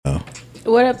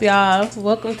What up, y'all?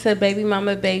 Welcome to Baby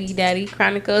Mama, Baby Daddy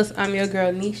Chronicles. I'm your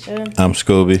girl, Nisha. I'm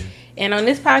Scooby. And on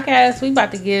this podcast, we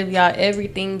about to give y'all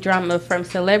everything drama, from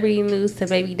celebrity news to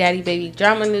baby daddy, baby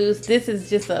drama news. This is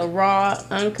just a raw,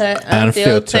 uncut,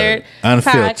 unfiltered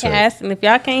podcast. And if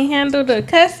y'all can't handle the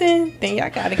cussing, then y'all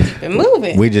got to keep it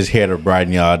moving. We just here to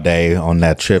brighten y'all day on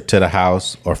that trip to the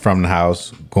house or from the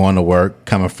house, going to work,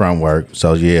 coming from work.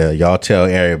 So, yeah, y'all tell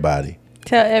everybody.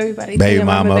 Tell everybody. Baby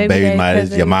mama, baby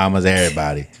daddy, your mamas,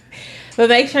 everybody. But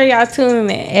make sure y'all tune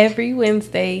in every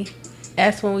Wednesday.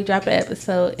 That's when we drop an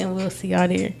episode, and we'll see y'all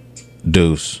there.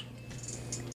 Deuce.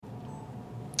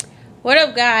 What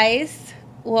up, guys?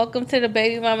 Welcome to the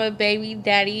Baby Mama, Baby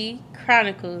Daddy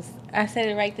Chronicles. I said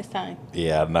it right this time.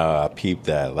 Yeah, I know. I peeped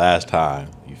that last time.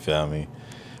 You feel me?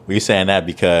 We saying that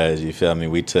because, you feel me,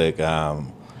 we took,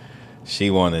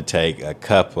 she wanted to take a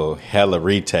couple hella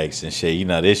retakes and shit. You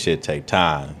know, this shit take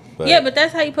time. But yeah, but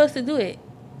that's how you're supposed to do it.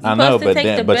 I know,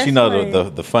 but you know,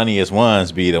 the funniest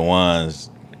ones be the ones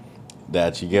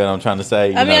that you get what I'm trying to say.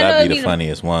 You know, that'd be the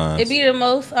funniest ones. It'd be the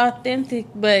most authentic,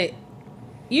 but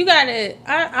you gotta.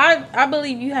 I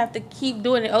believe you have to keep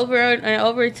doing it over and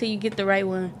over until you get the right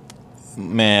one.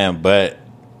 Man, but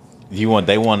they want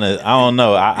to. I don't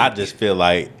know. I just feel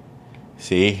like,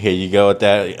 see, here you go with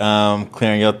that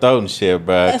clearing your throat and shit,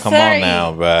 bro. Come on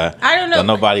now, bro. I don't know. Don't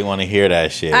nobody want to hear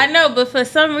that shit. I know, but for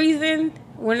some reason,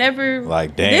 whenever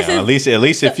like damn, at least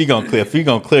if you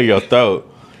gonna clear your throat.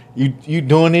 You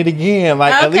doing it again.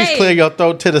 Like, okay. At least clear your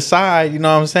throat to the side. You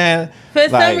know what I'm saying? For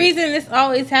some reason, this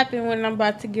always happens when I'm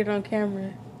about to get on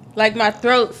camera. Like, my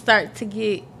throat starts to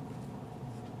get...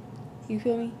 You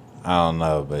feel me? I don't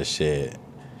know, but shit.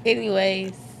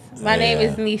 Anyways, my name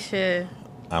is Nisha.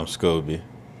 I'm Scooby.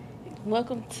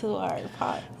 Welcome to our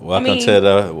pod. Welcome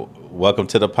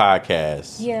to the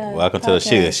podcast. Yeah. Welcome to the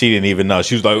she didn't even know.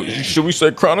 She was like, should we say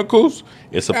Chronicles?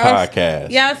 It's a podcast.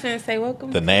 Yeah, I was gonna say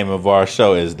welcome. The name of our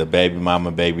show is the Baby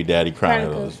Mama, Baby Daddy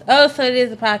Chronicles. Oh, so it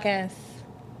is a podcast.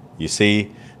 You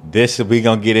see, we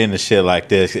gonna get into shit like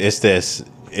this. It's this.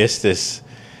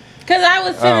 Cause I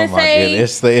was gonna say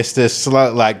it's this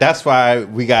slow. Like, that's why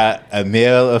we got a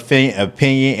male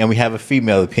opinion and we have a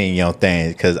female opinion on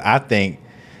things. Cause I think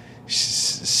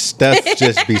stuff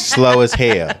just be slow as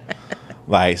hell.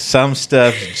 Like, some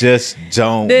stuff just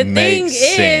don't make sense.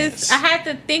 The thing is, I had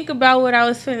to think about what I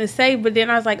was finna say, but then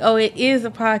I was like, oh, it is a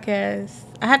podcast.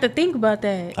 I had to think about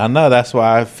that. I know, that's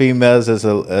why females is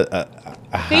a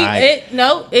high.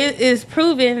 It is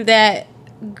proven that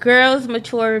girls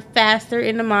mature faster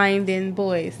in the mind than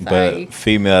boys. Sorry. But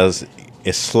females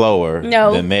is slower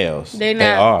than males. They're not.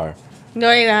 They are. No,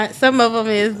 they're not. Some of them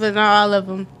is, but not all of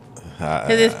them.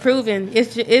 Because it's proven.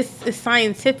 It's a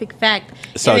scientific fact.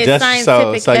 So you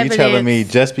telling me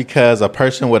just because a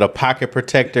person with a pocket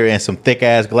protector and some thick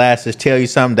ass glasses tell you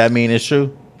something, that mean it's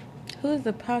true? Who's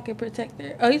the pocket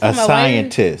protector? Oh, you talking about a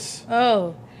scientist.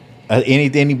 Oh.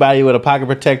 Anybody with a pocket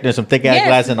protector and some thick ass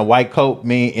glasses and a white coat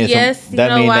mean? Yes, you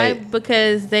know why?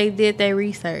 Because they did their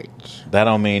research. That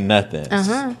don't mean nothing.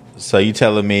 So you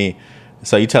telling me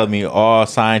all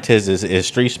scientists is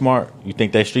street smart? You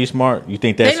think they street smart? You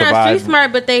think they survive? They're not street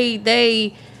smart, but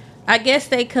they I guess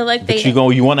they collect. But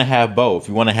you want to have both.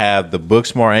 You want to have the book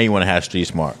smart and you want to have street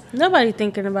smart. Nobody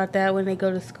thinking about that when they go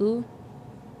to school.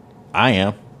 I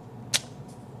am.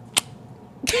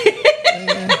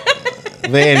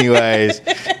 But anyways,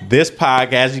 this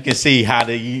podcast, you can see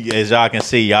as y'all can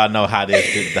see, y'all know how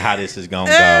this is gonna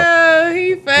go. Oh,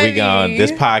 he funny.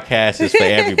 This podcast is for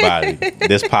everybody.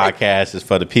 This podcast is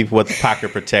for the people with the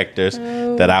pocket protectors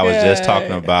that I was just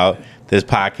talking about. This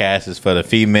podcast is for the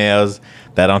females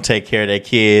that don't take care of their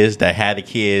kids, that had the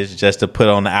kids just to put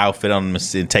on the outfit on them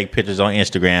and take pictures on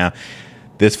Instagram.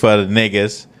 This for the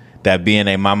niggas that be in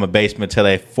their mama basement till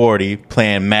they 40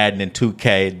 playing Madden and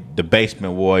 2K, the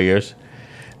basement warriors.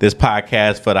 This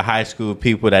podcast for the high school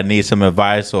people that need some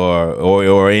advice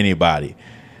or anybody.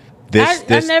 I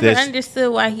never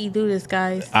understood why he do this,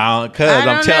 guys. I'm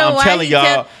telling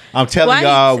y'all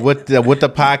what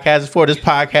the podcast is for. This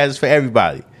podcast is for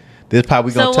everybody. This part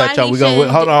we gonna touch on. We gonna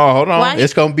hold on.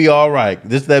 It's gonna be all right.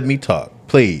 Just let me talk,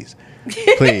 please.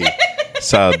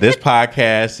 So this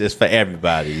podcast is for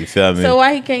everybody. You feel me? So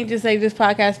why he can't just say this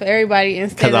podcast for everybody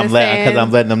instead of saying? Because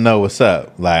I'm letting them know what's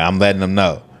up. Like, I'm letting them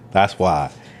know. That's why.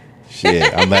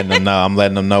 Shit, I'm letting them know. I'm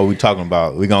letting them know we talking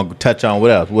about. We gonna touch on what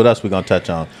else? What else we gonna touch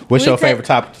on? What's your favorite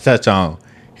topic to touch on?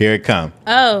 Here it come.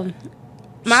 Oh,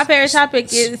 my favorite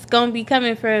topic is gonna be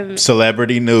coming from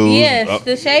celebrity news. Yes,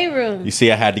 the Shade Room. You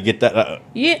see, I had to get that.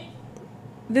 Yeah,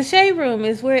 the Shade Room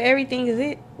is where everything is.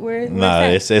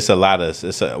 It's a lot of.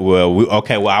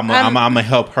 I'm gonna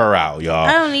help her out, y'all.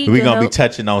 I don't need. We're gonna be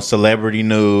touching on celebrity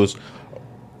news.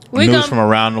 news from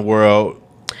around the world.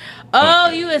 Oh,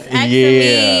 you was asking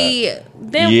me.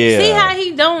 Then see how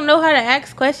he don't know how to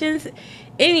ask questions.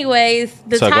 Anyways,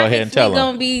 the topics we're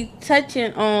gonna be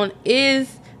touching on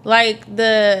is like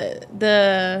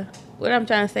the what I'm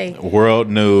trying to say. World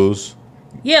news.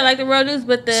 Yeah, like the world news,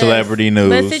 but the celebrity news,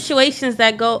 but situations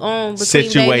that go on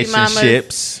between baby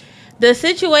mamas. The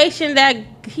situations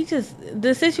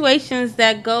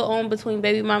that go on between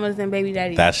baby mamas and baby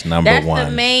daddies. That's number one. That's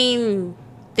the main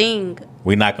thing.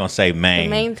 We're not gonna say main,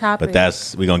 the main topic, but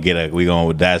that's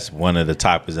that's one of the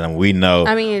topics, and we know.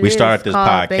 I mean, we started this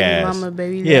podcast. Baby mama,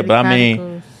 baby daddy but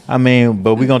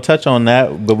but we're gonna touch on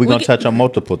that. But we're gonna touch on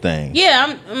multiple things.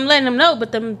 Yeah, I'm letting them know,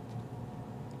 but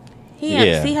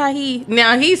see how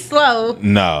he's slow.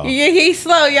 No, yeah, he's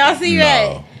slow. Y'all see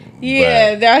that?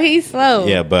 Yeah, now he's slow.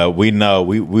 Yeah, but we know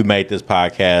we made this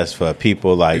podcast for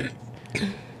people like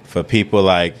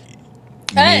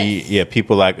me, yeah,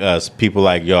 people like us, people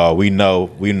like y'all. We know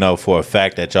for a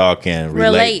fact that y'all can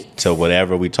relate to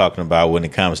whatever we talking about when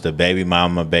it comes to baby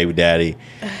mama, baby daddy,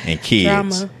 and kids.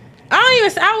 Drama.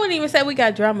 I wouldn't even say we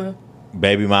got drama.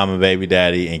 Baby mama, baby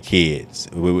daddy, and kids.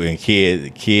 And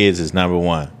kids is number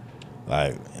one,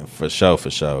 like for sure.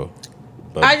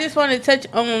 But I just want to touch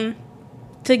on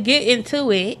to get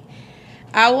into it.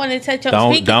 I want to touch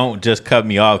on. Don't just cut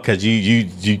me off because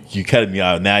you cut me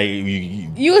off. Now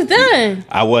you was done.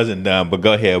 I wasn't done, but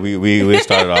go ahead. We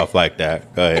started off like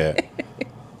that. Go ahead.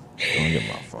 Don't get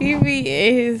my phone. He be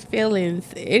in his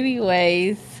feelings.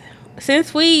 Anyways,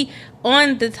 since we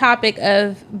on the topic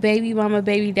of baby mama,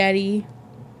 baby daddy,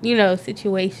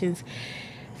 situations,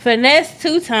 Finesse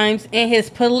 2 times in his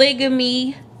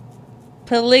polygamy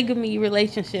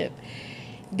relationship.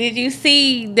 Did you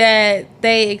see that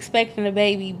they expecting a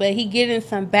baby, but he getting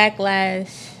some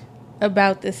backlash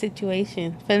about the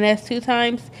situation? Finesse 2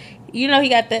 times. He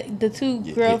got the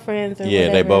 2 girlfriends. Or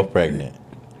whatever. They both pregnant.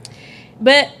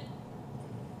 But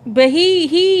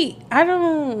he I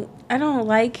don't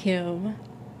like him.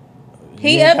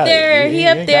 He up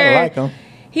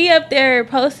there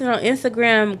posting on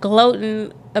Instagram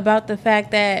gloating about the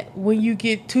fact that when you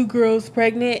get 2 girls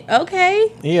pregnant, okay.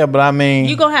 Yeah, but I mean,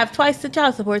 you gonna have twice the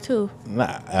child support too.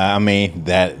 Nah, I mean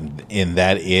that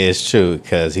is true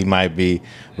because he might be,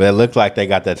 but it looks like they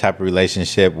got that type of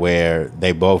relationship where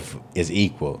they both is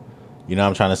equal. You know what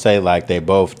I'm trying to say? Like they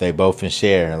both in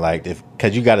share. Like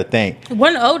because you got to think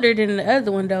one older than the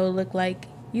other one though. Look like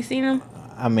you seen them.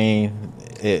 I mean,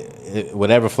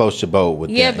 whatever floats your boat with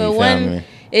that. Yeah, but one.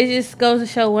 It just goes to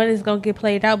show one is gonna get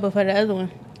played out before the other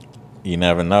one. You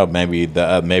never know. Maybe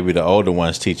the older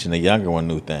one's teaching the younger one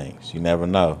new things. You never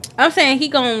know. I'm saying he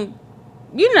gonna,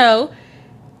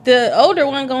 the older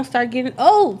one gonna start getting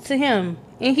old to him,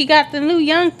 and he got the new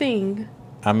young thing.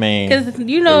 I mean, because the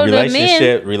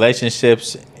men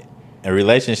relationships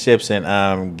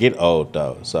and get old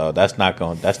though. So that's not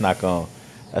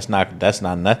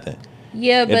nothing.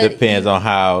 Yeah, but it depends on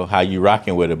how you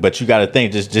rocking with it. But you got to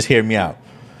think. Just hear me out.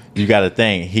 You got to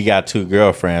think. He got 2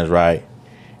 girlfriends, right?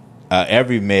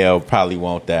 Every male probably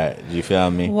want that. You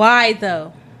feel me? Why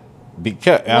though?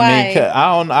 Because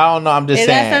I don't know. I'm just saying.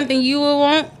 Is that something you would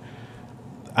want?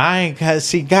 I ain't got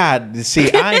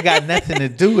nothing to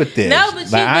do with this. No,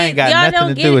 but I ain't got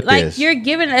nothing to do with this. You're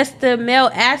giving us the male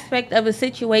aspect of a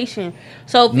situation.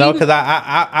 So no, because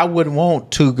I wouldn't want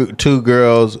two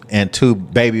girls and 2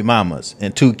 baby mamas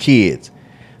and 2 kids.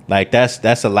 Like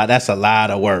that's a lot. That's a lot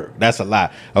of work. That's a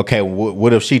lot. Okay,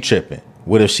 what if she tripping?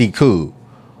 What if she cool?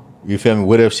 You feel me?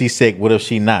 What if she sick? What if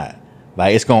she not?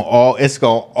 Like it's gonna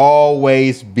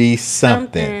always be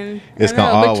something. It's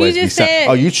gonna always be something.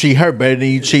 Oh, you treat her better than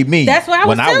you treat me. That's what I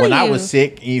was telling you. When I was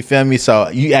sick, you feel me? So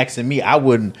you asking me, I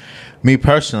wouldn't. Me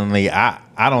personally, I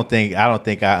don't think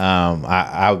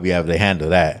I would be able to handle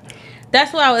that.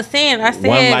 That's what I was saying. I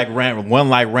said one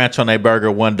like ranch on a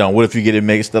burger, one don't. What if you get it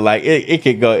mixed? Like it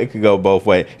could go both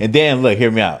ways. And then look,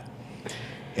 hear me out.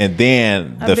 And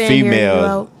then the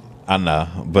female. I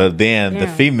know, but then the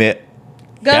female.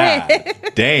 Go ahead.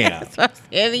 Damn. That's what I'm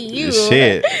telling you.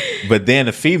 Shit. But then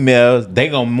the females, they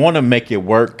gonna want to make it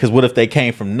work because what if they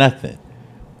came from nothing?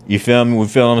 You feel me? You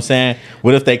feel what I'm saying?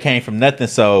 What if they came from nothing?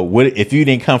 So what if you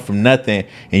didn't come from nothing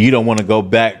and you don't want to go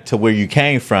back to where you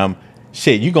came from?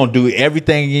 Shit, you gonna do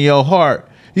everything in your heart.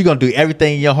 You're gonna do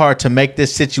everything in your heart to make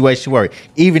this situation work,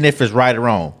 even if it's right or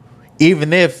wrong.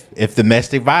 Even if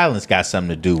domestic violence got something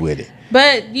to do with it.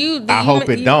 But I hope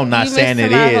it don't. Not saying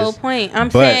it is. Whole point.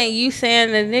 I'm saying you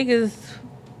saying the niggas.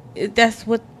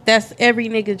 That's every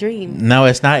nigga dream. No,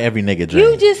 it's not every nigga dream.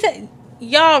 You just said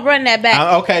y'all run that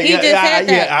back. Okay, he just said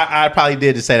that. I probably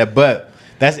did just say that, but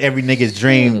that's every nigga's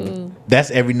dream. That's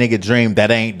every nigga dream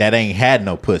that ain't had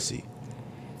no pussy.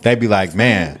 They'd be like,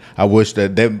 man, I wish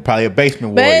that they're probably a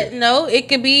basement warrior. But no, it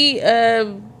could be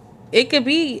another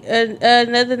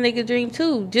nigga dream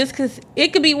too. Just because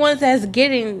it could be ones that's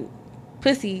getting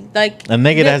pussy. Like a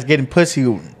nigga that's getting pussy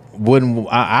wouldn't.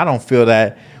 I don't feel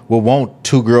that would want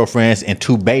 2 girlfriends and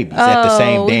 2 babies at the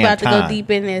same damn time. We about to go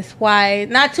deep in this. Why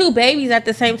not 2 babies at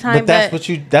the same time? But that's what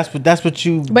you. That's what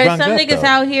you. But some niggas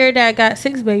out here that got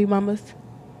 6 baby mamas.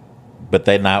 But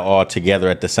they not all together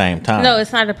at the same time. No,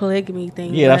 it's not a polygamy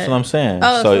thing. Yeah, that's what I'm saying.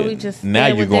 Oh, so we just now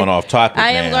you're going off topic.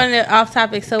 I am going off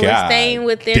topic. So we're staying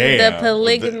within the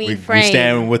polygamy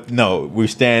frame. We're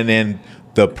staying in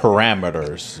the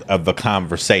parameters of the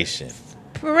conversation.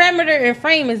 Parameter and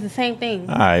frame is the same thing.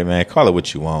 All right, man, call it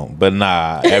what you want, but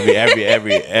nah, every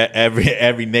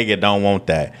nigga don't want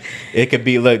that. It could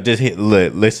be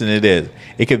listen to this.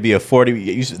 It could be a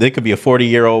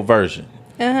 40-year-old version.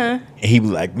 He be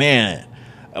like, man,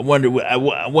 I wonder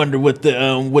what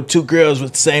the what 2 girls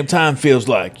at the same time feels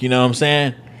like. You know what I'm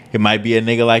saying? It might be a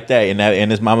nigga like that in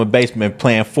his mama basement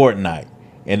playing Fortnite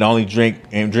and only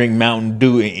drink Mountain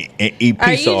Dew and eat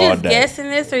pizza all day. Are you just guessing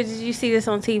this, or did you see this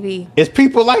on TV? It's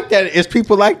people like that. It's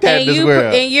people like that in this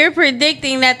world. And you're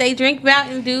predicting that they drink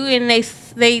Mountain Dew and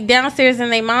they downstairs in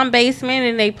their mom basement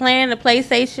and they playing the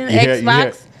PlayStation,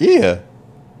 Xbox. Yeah,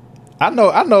 I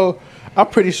know. I'm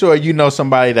pretty sure you know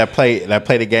somebody that play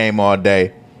the game all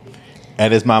day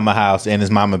at his mama house in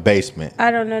his mama basement.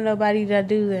 I don't know nobody that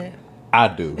do that. I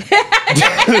do.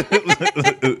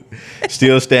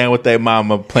 Still staying with their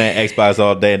mama playing Xbox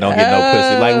all day and don't get no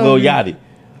pussy. Like Lil Yachty.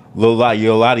 Lil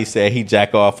Yachty said he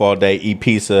jack off all day, eat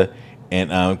pizza,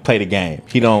 and play the game.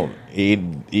 He don't.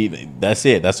 That's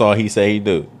it. That's all he say he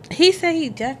do. He said he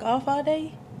jack off all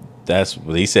day. That's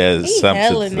what he says.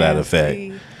 Something to that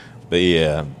effect. But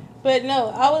yeah. But no,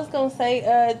 I was gonna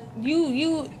say,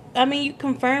 you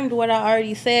confirmed what I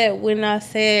already said when I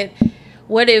said,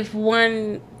 what if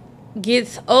one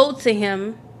gets old to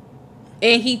him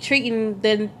and he treating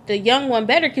the young one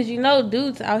better? Because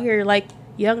dudes out here like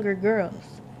younger girls.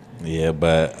 Yeah,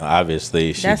 but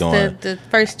obviously that's the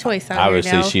first choice out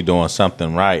obviously here now. She doing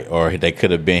something right, or they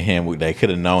could have been him. They could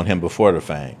have known him before the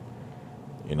fame.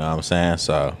 You know what I'm saying?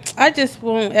 So I just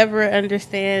won't ever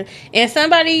understand. And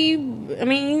somebody, some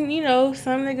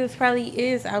niggas probably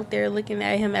is out there looking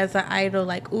at him as an idol.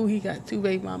 Like, ooh, he got 2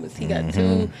 baby mamas. He got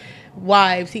 2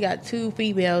 wives. He got 2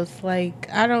 females. Like,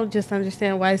 I don't just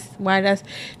understand why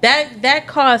that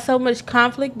caused so much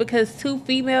conflict, because 2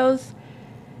 females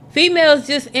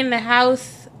just in the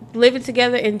house living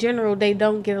together in general, they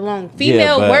don't get along.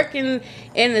 Working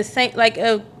in the same, like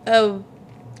a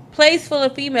place full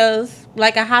of females,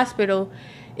 like a hospital,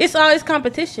 it's always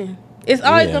competition. It's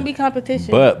always gonna be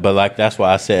competition. But like, that's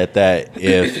why I said that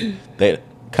if they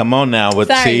come on now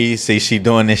with see she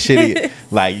doing this shit,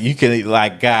 like you can,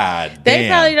 like, God they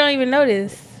damn. Probably don't even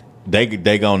notice. They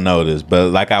gonna notice.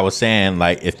 But like I was saying,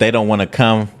 like, if they don't want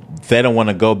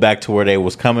to go back to where they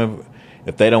was coming,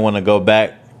 if they don't want to go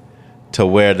back to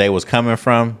where they was coming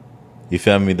from, you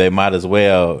feel me? They might as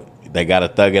well. They gotta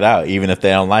thug it out, even if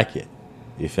they don't like it.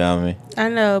 You feel me? I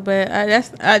know, but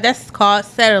that's called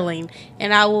settling,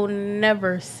 and I will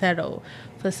never settle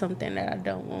for something that I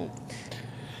don't want.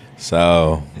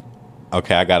 So,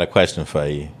 okay, I got a question for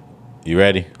you. You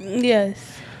ready?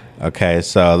 Yes. Okay,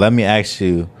 so let me ask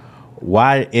you,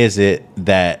 why is it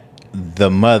that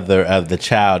the mother of the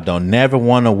child don't never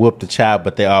want to whoop the child,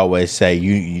 but they always say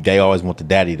they always want the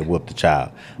daddy to whoop the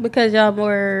child? Because y'all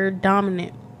more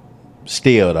dominant.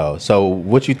 Still though, so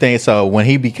what you think? So when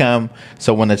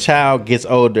the child gets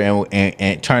older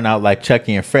and turn out like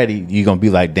Chucky and Freddie, you gonna be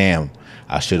like, damn,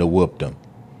 I should have whooped them.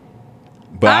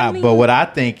 But what I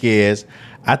think is,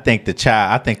 I think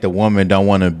the woman don't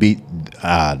want to beat,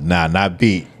 not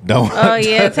beat.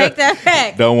 Take that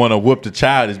back. Don't want to whoop the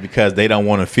child is because they don't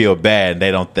want to feel bad.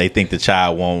 They think the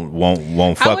child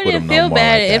won't fuck with them no more. I wouldn't feel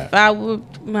bad if I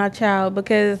whooped my child,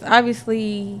 because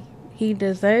obviously he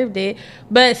deserved it.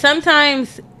 But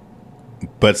sometimes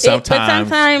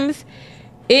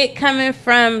it coming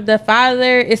from the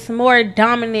father, it's more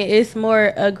dominant, it's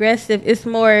more aggressive, it's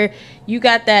more, you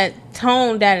got that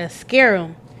tone that'll scare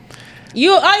him. All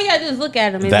you gotta do is look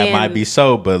at him. And that might be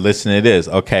so, but listen to this.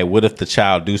 Okay, what if the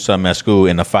child do something at school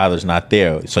and the father's not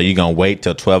there? So you gonna wait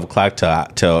till 12 o'clock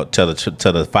till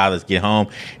the fathers get home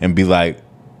and be like,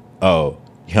 oh,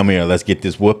 come here, let's get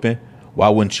this whooping? Why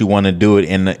wouldn't you want to do it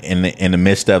in the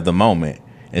midst of the moment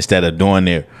instead of doing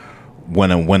it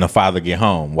when the father get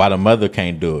home? Why the mother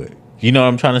can't do it? You know what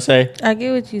I'm trying to say? I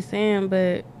get what you're saying,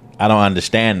 but I don't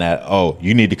understand that. Oh,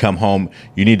 you need to come home.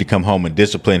 You need to come home and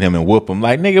discipline him and whoop him.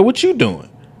 Like, nigga, what you doing?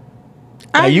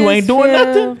 Like, you ain't doing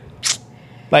nothing.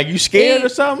 Like you scared or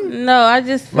something? No, I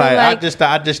just feel like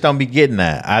I just don't be getting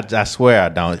that. I swear I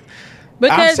don't.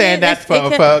 Because I'm saying that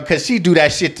for because she do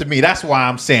that shit to me. That's why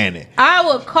I'm saying it. I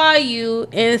would call you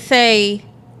and say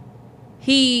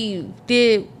he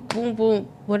did boom boom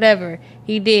whatever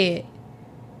he did,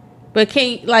 but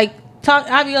can you like talk?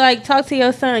 I'd be like talk to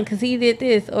your son because he did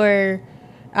this, or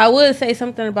I would say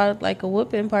something about like a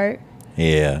whooping part.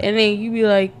 Yeah, and then you be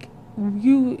like,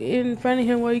 you in front of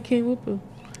him, why you can't whoop him?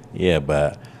 Yeah,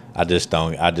 but I just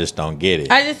don't get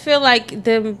it. I just feel like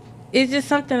it's just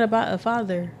something about a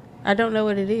father. I don't know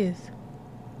what it is.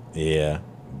 Yeah,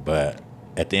 but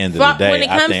at the end of the day, when it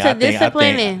comes to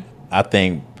disciplining, I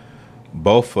think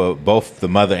both the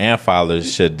mother and father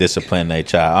should discipline their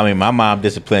child. I mean, my mom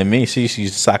disciplined me. She used to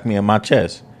sock me in my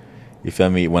chest. You feel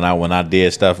me? When I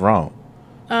did stuff wrong.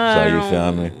 So you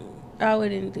feel me? I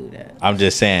wouldn't do that. I'm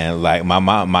just saying, like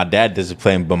my dad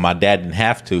disciplined, but my dad didn't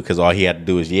have to because all he had to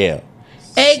do was yell.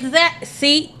 Exact.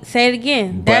 See, say it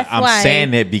again. But I'm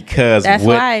saying it because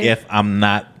if I'm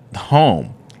not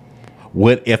home?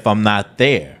 What if I'm not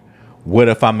there? What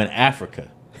if I'm in Africa?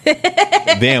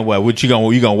 Then what? What you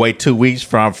gonna wait 2 weeks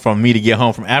from me to get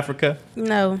home from Africa?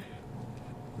 No.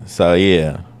 So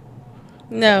yeah.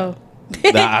 No.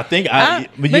 I think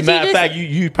matter of fact,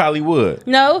 you probably would.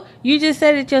 No, you just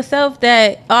said it yourself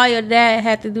that all your dad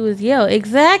had to do is yell.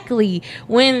 Exactly.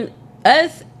 When I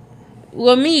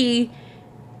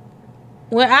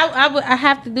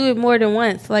have to do it more than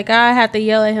once. Like I have to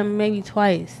yell at him maybe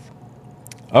twice.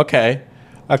 Okay.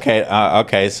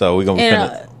 So we're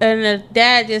gonna and the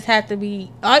dad just have to be.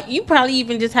 You probably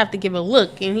even just have to give a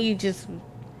look, and he just.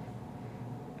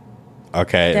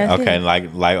 Okay.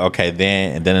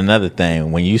 Then another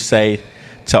thing, when you say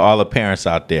to all the parents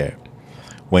out there,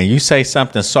 when you say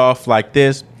something soft like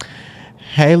this,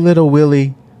 "Hey, little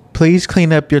Willie, please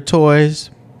clean up your toys,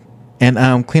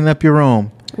 and clean up your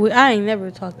room." Well, I ain't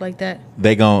never talked like that.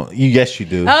 Yes, you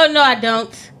do. Oh no, I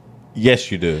don't.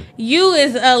 Yes, you do. You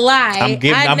is a lie. I'm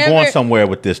going somewhere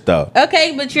with this stuff.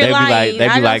 Okay, but you're lying. They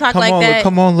be like,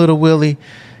 come on, little Willie,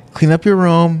 clean up your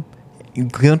room,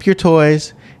 clean up your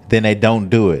toys. Then they don't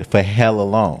do it for hell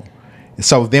alone.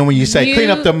 So then when you say clean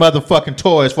up the motherfucking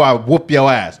toys before I whoop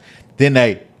your ass, then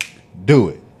they do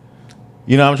it.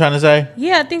 You know what I'm trying to say?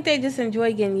 Yeah, I think they just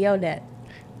enjoy getting yelled at.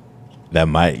 That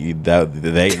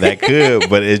could,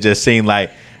 but it just seemed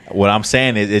like what I'm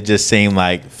saying is it just seemed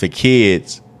like for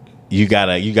kids. You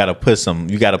gotta put some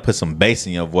bass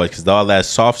in your voice because all that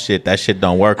soft shit, that shit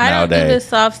don't work nowadays. I don't do the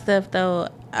soft stuff though.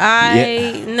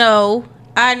 I know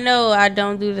I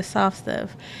don't do the soft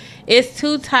stuff. It's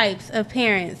two types of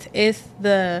parents. It's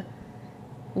the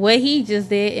what he just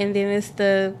did, and then it's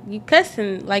the you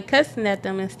cussing at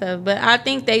them and stuff. But I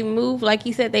think they move, like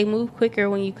you said, they move quicker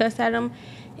when you cuss at them.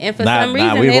 And for some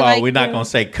reason, we're not gonna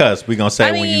say cuss. We're gonna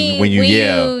say when you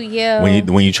yell,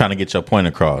 when you trying to get your point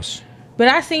across. But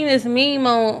I seen this meme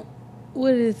on,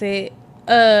 what is it?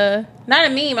 Not a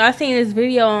meme. I seen this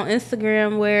video on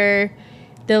Instagram where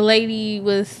the lady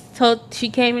was told, she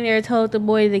came in there and told the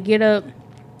boy to get up,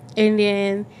 and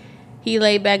then he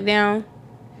laid back down,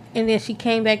 and then she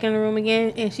came back in the room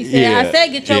again, and she said, I said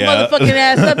get your motherfucking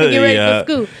ass up and get ready for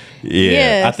school.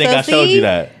 Yeah. I think I showed you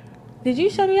that. Did you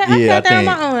show me that? I found that on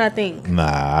my own, I think.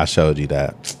 Nah, I showed you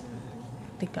that.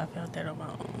 I think I found that on my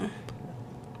own.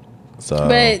 So,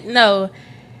 but no,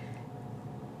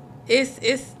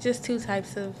 it's just two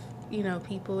types of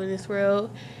people in this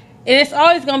world, and it's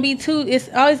always gonna be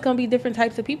different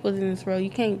types of people in this world.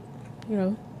 You can't,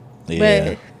 Yeah.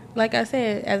 But like I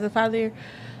said, as a father,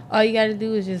 all you gotta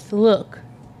do is just look.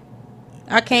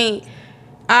 I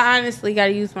honestly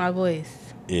gotta use my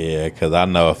voice. Yeah, because I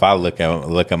know if I look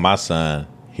at my son,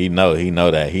 he know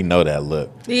that look.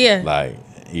 Yeah, like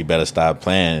you better stop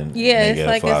playing. Yeah, it's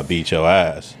like before I beat your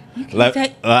ass.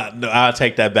 I'll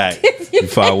take that back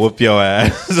before I whoop your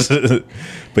ass.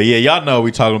 But yeah, y'all know what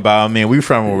we talking about. I mean, we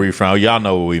from where we from. Y'all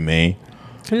know what we mean.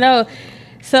 No,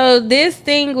 so this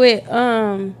thing with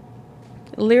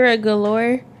Lyra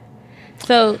Galore.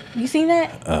 So you seen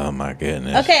that? Oh my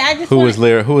goodness. Okay, I just Who is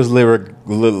Lyra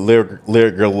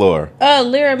Galore? Oh,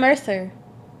 Lyra Mercer.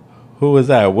 Who was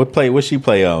that? What she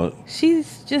play on?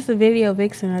 She's just a video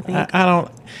vixen, I think. I don't.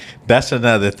 That's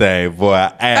another thing, boy.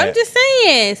 I'm just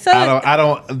saying. So I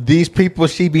don't. These people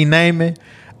she be naming,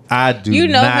 I do. You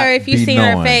know not her if you seen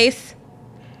her face.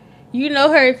 You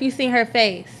know her if you seen her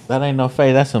face. That ain't no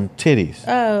face. That's some titties.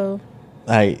 Oh.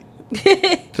 Like.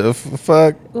 The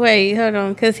fuck. Wait, hold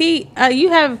on, cause you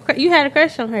had a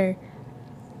crush on her.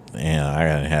 Yeah, I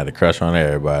had a crush on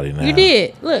everybody now. You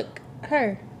did. Look,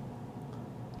 her.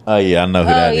 Oh yeah, I know who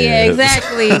that is. Oh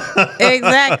yeah,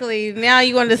 exactly. Now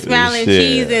you want to smile and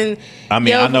cheese and. I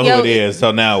mean, I know who it is.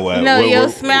 So now what? No, your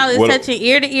smile is touching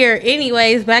ear to ear.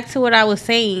 Anyways, back to what I was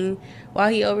saying while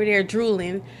he over there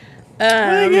drooling.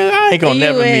 I ain't gonna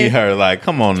never meet her. Like,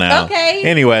 come on now. Okay.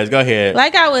 Anyways, go ahead.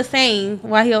 Like I was saying,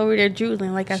 while he over there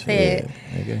drooling, like I said.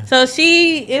 Okay. So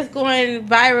she is going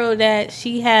viral that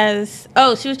she has.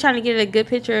 Oh, she was trying to get a good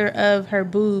picture of her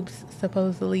boobs,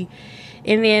 supposedly,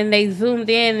 and then they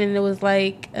zoomed in, and it was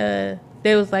like, it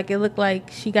looked like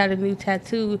she got a new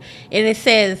tattoo, and it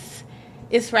says,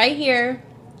 it's right here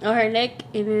on her neck,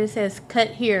 and then it says "cut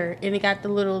here," and it got the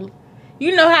little.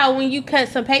 You know how when you cut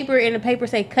some paper and the paper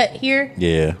say "cut here"?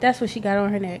 Yeah. That's what she got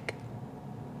on her neck.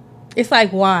 It's like,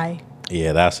 why?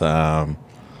 Yeah, that's a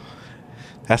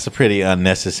pretty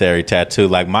unnecessary tattoo.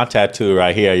 Like my tattoo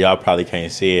right here, y'all probably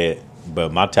can't see it,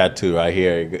 but my tattoo right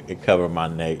here, it covered my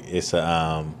neck. It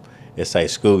say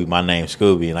Scooby. My name's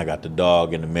Scooby, and I got the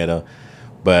dog in the middle.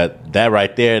 But that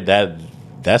right there,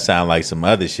 that sounds like some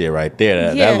other shit right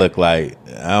there. That look like,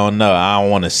 I don't know. I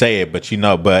don't want to say it, but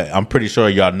but I'm pretty sure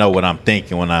y'all know what I'm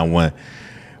thinking when I went.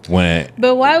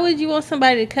 But why would you want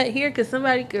somebody to cut here? Because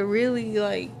somebody could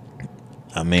really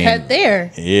cut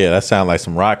there. Yeah, that sounds like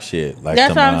some rock shit. Like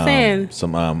that's what I'm saying.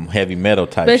 Some heavy metal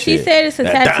type. But shit. She said it's a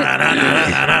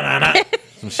tattoo.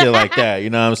 Some shit like that.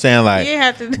 You know what I'm saying? Like you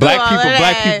have to do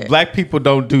black people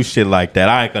don't do shit like that.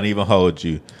 I ain't gonna even hold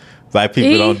you. Black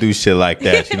people don't do shit like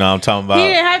that. You know what I'm talking about? He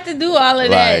didn't have to do all of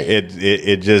that.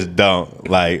 It just don't.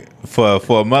 Like for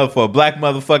a black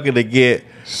motherfucker to get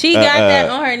she got that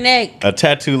on her neck. A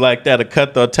tattoo like that, a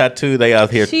cutthroat tattoo,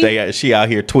 she out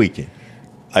here tweaking.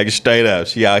 Like straight up,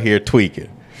 she out here tweaking.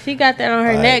 She got that on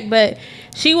her neck, but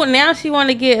she want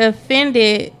to get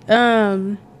offended.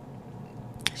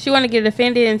 She want to get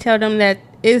offended and tell them that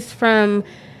it's from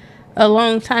a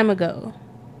long time ago.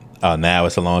 Oh, now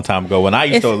it's a long time ago. When I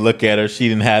used to look at her, she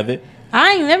didn't have it.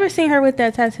 I ain't never seen her with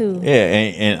that tattoo. Yeah,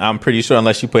 and I'm pretty sure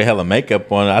unless she put hella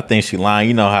makeup on it, I think she lying.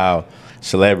 You know how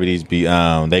celebrities be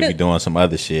be doing some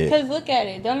other shit. Cause look at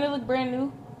it, don't it look brand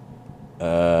new?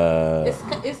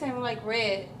 It's in like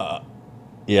red.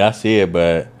 Yeah, I see it,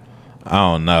 but I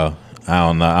don't know. I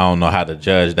don't know how to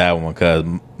judge that one. Cause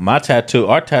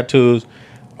our tattoos,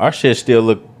 our shit still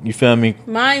look. You feel me?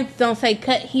 Mine don't say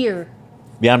 "cut here."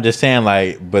 Yeah, I'm just saying,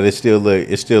 but it still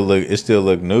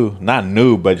look new. Not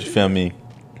new, but you feel me?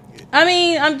 I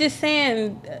mean, I'm just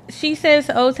saying. She says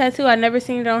old tattoo. I never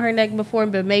seen it on her neck before,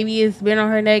 but maybe it's been on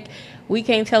her neck. We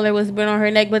can't tell her what's been on her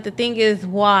neck. But the thing is,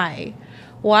 why?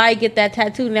 Why get that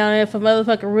tattoo now? If a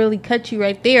motherfucker really cut you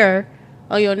right there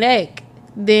on your neck,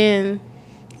 then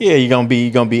yeah, you're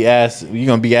gonna be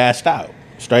asked out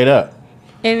straight up.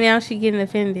 And now she getting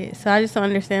offended. So I just don't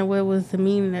understand what was the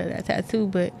meaning of that tattoo,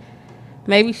 but.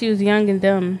 Maybe she was young and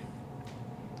dumb.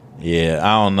 Yeah,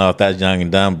 I don't know if that's young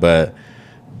and dumb, but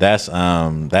that's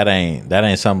that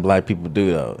ain't something black people do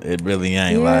though. It really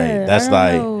ain't. Yeah, that's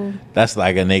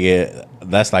like a nigga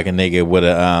with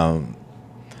a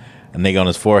nigga on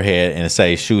his forehead and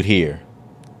say shoot here.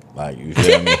 Like, you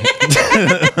feel me?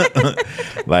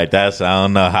 Like that's I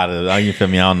don't know how to. You feel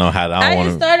me? I don't know how to. I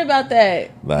just thought about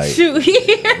that. Like shoot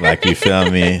here. Like, you feel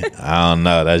me? I don't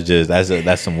know.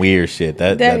 That's some weird shit.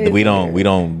 That we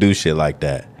don't do shit like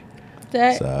that.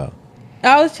 So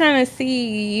I was trying to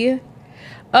see.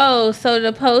 Oh, so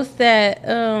the post that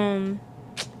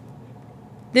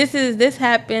this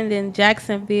happened in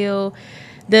Jacksonville.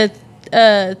 The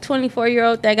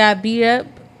 24-year-old that got beat up.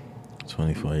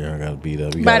 24-year-old got beat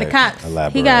up by the cops.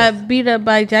 Elaborate. He got beat up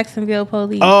by Jacksonville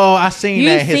police. Oh, I seen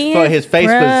that. His face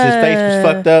was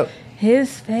fucked up.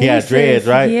 His face. He had dreads,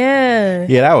 right? Yeah.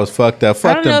 Yeah, that was fucked up.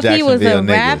 Fuck them Jacksonville niggas. I don't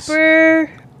know if he was a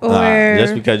rapper or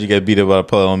just because you get beat up by the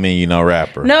police don't mean you know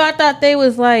rapper. No, I thought they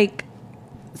was like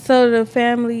so the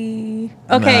family.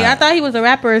 Okay, I thought he was a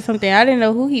rapper or something. I didn't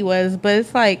know who he was, but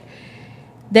it's like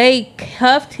they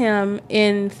cuffed him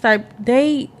and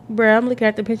Bruh, I'm looking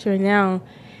at the picture now.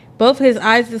 Both his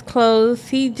eyes is closed.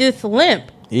 He just limp.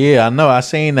 Yeah, I know. I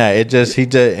seen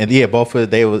that. Both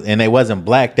of they wasn't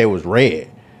black. They was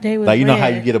red. They was like you red. know how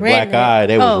you get a black eye.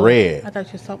 They was red. I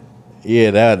thought you saw.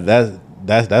 Yeah,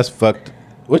 that's fucked.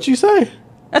 What you say?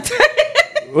 I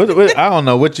don't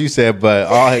know what you said, but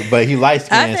he light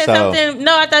skinned. I said something.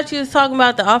 No, I thought you was talking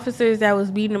about the officers that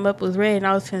was beating him up was red, and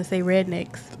I was trying to say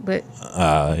rednecks. But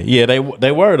yeah, they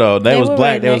were though. They was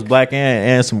black. Rednecks. They was black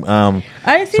and some.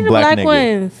 I didn't see the black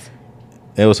ones.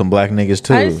 There was some black niggas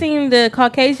too. I seen the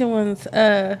Caucasian ones.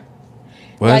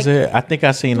 Was it? I think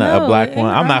I seen a black one.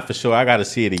 I'm not for sure. I got to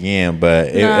see it again. But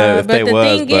if they was,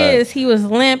 the thing is, he was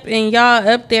limp, and y'all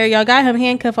up there, y'all got him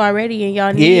handcuffed already, and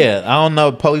y'all need. Yeah, I don't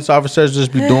know. Police officers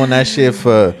just be doing that shit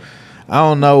for. I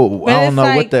don't know. But I don't know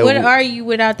like, what that. What are you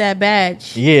without that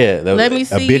badge? Yeah, let me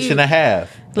see a bitch and a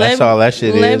half. That's all that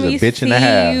shit is. A bitch and a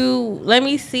half. Let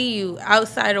me see you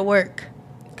outside of work.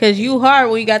 Cause you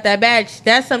hard when you got that badge.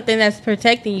 That's something that's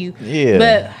protecting you. Yeah.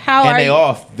 But how and are they you?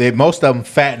 Off. They most of them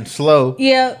fat and slow.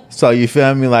 Yeah. So you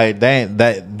feel me? Like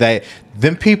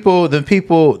them people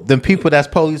that's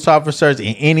police officers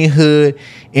in any hood,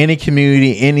 any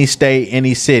community, any state,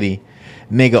 any city,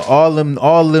 nigga. All them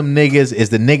niggas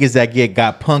is the niggas that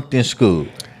got punked in school.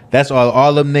 That's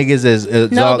all them niggas is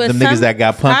all them niggas that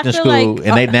got punked in school, like,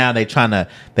 and they trying to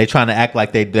act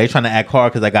like they trying to act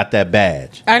hard because I got that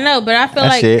badge. I know, but I feel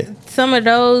that's like it. Some of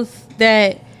those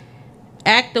that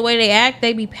act the way they act,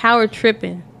 they be power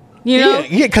tripping. You know,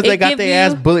 yeah, because they got their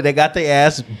ass bullied. They got their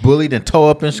ass bullied and tore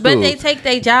up in school. But they take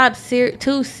their job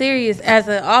too serious as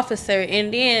an officer,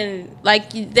 and then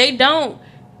like they don't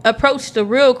approach the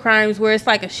real crimes where it's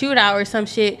like a shootout or some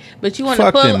shit. But you want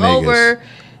to pull over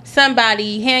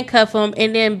somebody, handcuff him,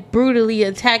 and then brutally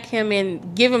attack him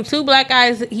and give him 2 black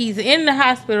eyes. He's in the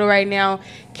hospital right now.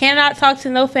 Cannot talk to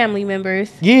no family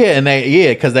members. Yeah, and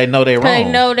because they know they wrong. They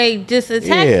know they just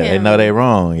attacked him. Yeah, they know they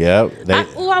wrong. Yep.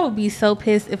 I would be so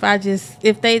pissed if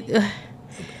they.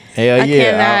 Hell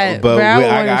yeah,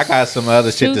 I got some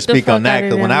other shit to speak on that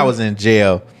because when I was in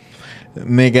jail,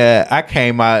 nigga, I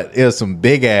came out. It was some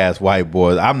big ass white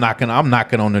boys. I'm knocking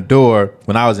on the door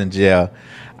when I was in jail.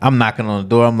 I'm knocking on the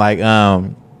door. I'm like,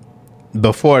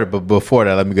 before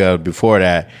that, let me go. Before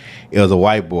that, it was a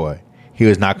white boy. He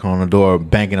was knocking on the door,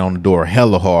 banging on the door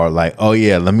hella hard. Like, oh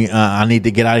yeah, let me. I need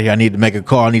to get out of here. I need to make a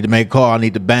call. I need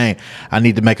to bang. I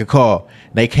need to make a call.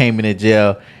 They came in the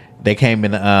jail. They came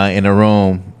in the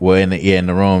room. Well, in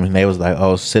the room, and they was like,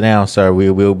 oh, sit down, sir.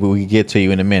 We'll get to you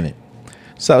in a minute.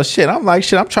 So I'm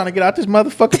like, I'm trying to get out this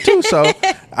motherfucker too. So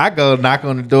I go knock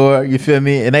on the door, you feel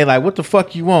me? And they like, what the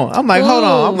fuck you want? I'm like,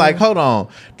 hold on.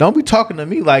 Don't be talking to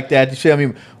me like that, you feel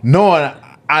me? Knowing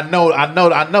I know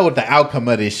what the outcome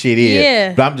of this shit is.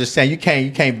 Yeah. But I'm just saying you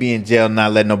can't be in jail and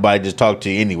not let nobody just talk to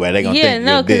you anyway. They gonna think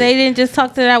no, because they didn't just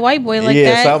talk to that white boy like that.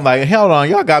 Yeah, so I'm like, hold on,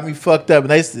 y'all got me fucked up.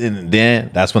 And then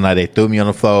that's when they threw me on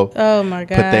the floor. Oh my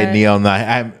god. Put their knee on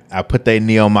I put their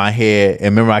knee on my head. And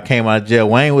remember I came out of jail.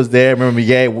 Wayne was there. Remember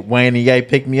Wayne and Ye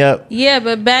picked me up? Yeah,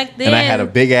 but back then. And I had a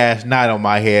big ass knot on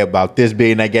my head about this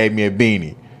big, and they gave me a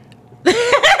beanie.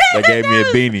 They gave me a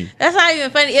beanie. That's not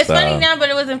even funny. It's funny now, but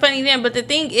it wasn't funny then. But the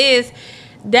thing is,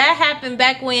 that happened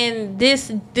back when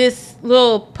this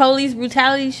little police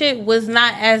brutality shit was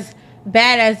not as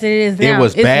bad as it is now. It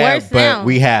was bad, but now.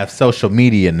 We have social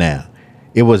media now.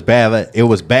 It was bad. But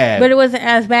it wasn't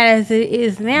as bad as it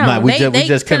is now. Nah, we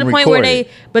just couldn't record it.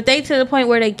 But they to the point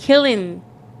where they killing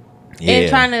and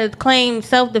trying to claim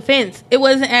self-defense. It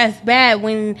wasn't as bad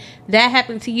when that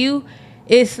happened to you.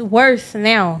 It's worse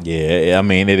now. Yeah, I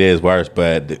mean, it is worse,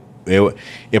 but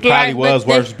it probably was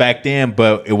worse back then,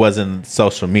 but it wasn't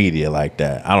social media like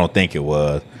that. I don't think it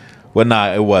was. Well,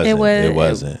 no, it wasn't.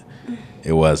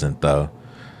 It wasn't, though.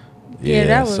 Yeah,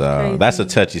 that was crazy. That's a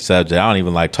touchy subject. I don't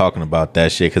even like talking about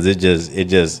that shit because it just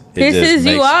pisses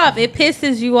you off. It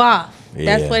pisses you off. Yeah.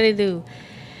 That's what it do.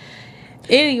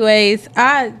 Anyways,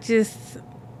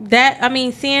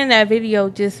 seeing that video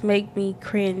just make me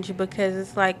cringe because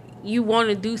it's like you want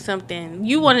to do something.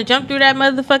 You want to jump through that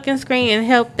motherfucking screen and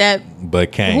help that,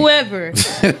 but can't. Whoever.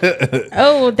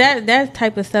 Oh, that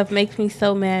type of stuff makes me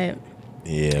so mad.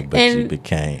 Yeah, but you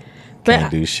can't.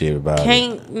 Can't do shit about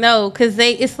it. No, because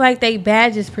it's like they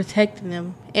badge is protecting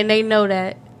them, and they know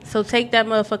that. So take that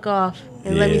motherfucker off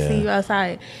and let me see you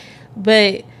outside.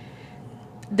 But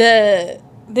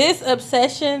this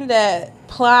obsession that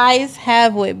Plies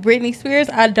have with Britney Spears,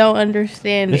 I don't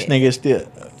understand. This nigga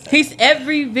still. He's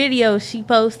every video she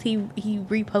posts, he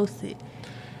reposted.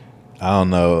 I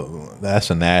don't know. That's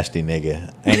a nasty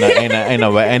nigga.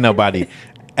 Ain't nobody.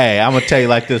 Hey, I'm gonna tell you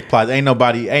like this, Plies. Ain't no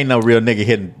real nigga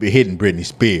hitting Britney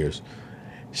Spears.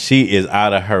 She is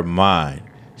out of her mind.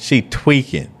 She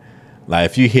tweaking. Like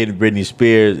if you hitting Britney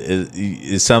Spears,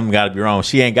 is something got to be wrong.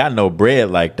 She ain't got no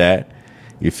bread like that.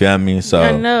 You feel me? So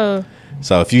I know.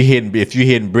 So if you hitting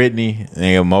Britney,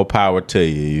 ain't more power to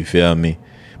you. You feel me?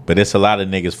 But it's a lot of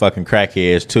niggas fucking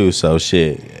crackheads too. So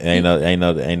shit, ain't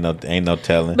no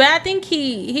telling. But I think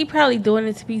he probably doing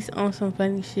it to be on some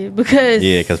funny shit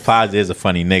because Paz is a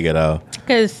funny nigga though.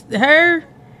 Because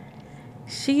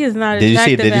She is not. Did you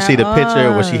see the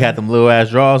picture where she had them little ass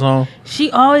drawers on?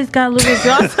 She always got little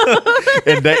drawers on.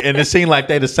 and it seemed like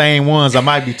they the same ones. I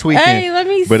might be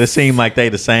tweaking, but it seemed like they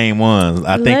the same ones.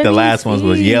 I think the last ones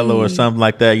was yellow or something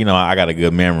like that. You know, I got a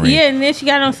good memory. Yeah, and then she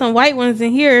got on some white ones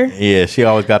in here. Yeah, she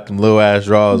always got them little ass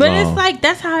drawers on. But it's like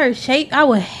that's how her shape. I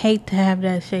would hate to have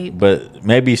that shape. But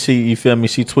maybe you feel me?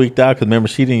 She tweaked out because remember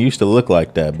she didn't used to look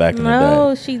like that back in the day.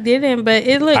 No, she didn't. But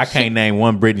it looked. I can't name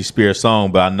one Britney Spears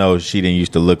song, but I know she didn't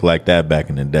used to look like that back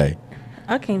in the day.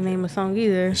 I can't name a song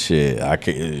either. Shit, I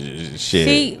can't.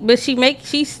 Shit.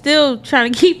 She's still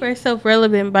trying to keep herself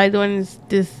relevant by doing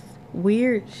this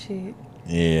weird shit.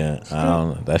 Yeah, I don't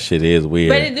know. That shit is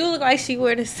weird. But it do look like she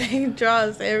wear the same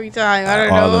drawers every time. I don't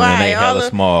know why. They hella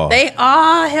small. They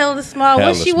all hella small.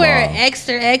 Hella What she wear?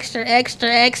 Extra small.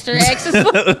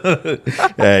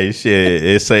 Hey, shit.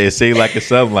 It seems like it's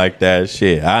something like that.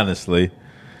 Shit, honestly.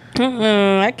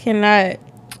 I cannot.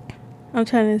 I'm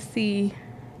trying to see.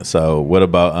 So what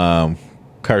about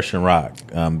Christian Rock,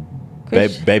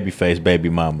 Babyface, Baby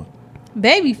Mama,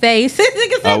 Babyface?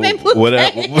 Nigga said they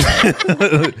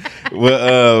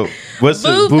what's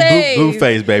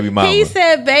Blueface, Baby Mama? He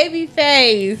said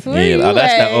Babyface.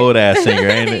 That's the old ass singer,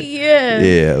 ain't it?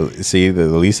 Yeah. See, at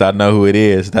least I know who it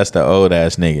is. That's the old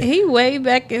ass nigga. He way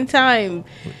back in time.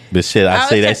 But shit, I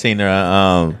see they seen her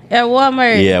at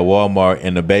Walmart. Yeah, Walmart,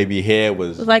 and the baby head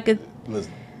was like a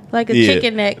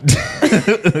chicken neck.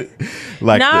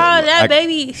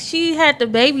 Baby, she had the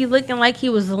baby looking like he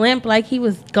was limp, like he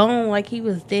was gone, like he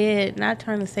was dead. Not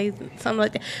trying to say something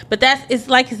like that, but it's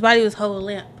like his body was whole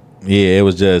limp. Yeah, it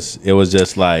was just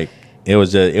honestly,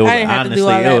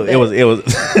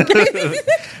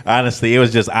 it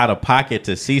was just out of pocket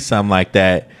to see something like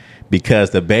that because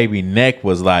the baby neck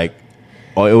was like,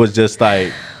 it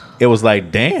was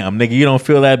like, damn, nigga, you don't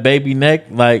feel that baby neck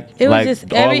like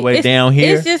just all the way down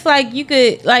here. It's just like you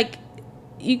could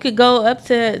go up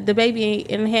to the baby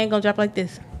and the hand gonna drop like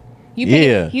this. You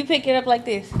pick it up like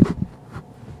this.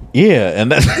 Yeah,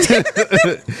 and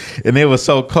and it was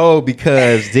so cold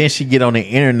because then she get on the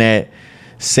internet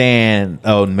saying,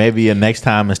 "Oh, maybe the next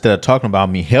time instead of talking about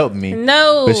me, help me."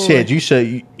 No, but shit, you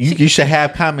should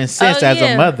have common sense as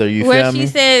a mother. You feel me? She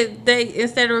said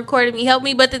instead of recording me, help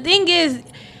me. But the thing is,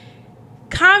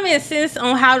 common sense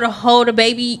on how to hold a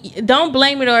baby. Don't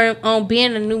blame it on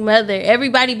being a new mother.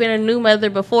 Everybody been a new mother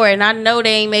before, and I know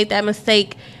they ain't made that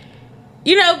mistake.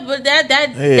 You know, but that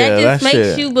just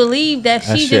makes you believe that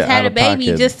she just had a baby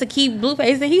just to keep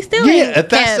Blueface, and he still ain't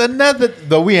that's another.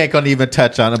 Though we ain't gonna even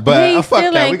touch on it, but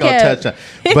fuck that, we gonna touch on.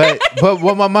 But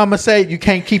what my mama said, you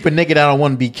can't keep a nigga that don't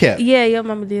want to be kept. Yeah, your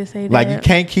mama did say that. Like you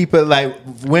can't keep it. Like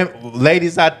when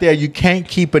ladies out there, you can't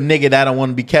keep a nigga that don't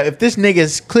want to be kept. If this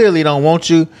nigga clearly don't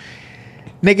want you,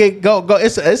 nigga, go.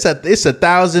 It's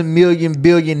 1,000 million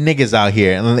billion niggas out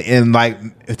here, and like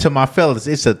to my fellas,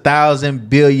 it's 1,000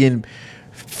 billion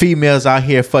females out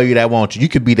here for you that want you. You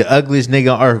could be the ugliest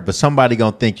nigga on earth, but somebody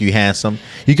gonna think you handsome.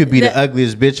 You could be the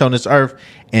ugliest bitch on this earth,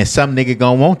 and some nigga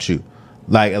gonna want you.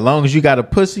 Like as long as you got a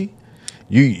pussy,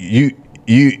 you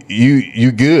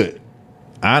good.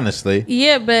 Honestly.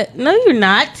 Yeah, but no, you're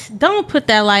not. Don't put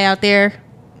that lie out there.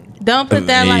 Don't put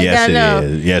that lie down. No.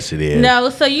 Yes, it is. No,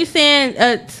 so you saying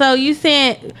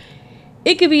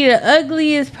it could be the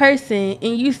ugliest person,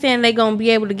 and you saying they gonna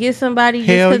be able to get somebody just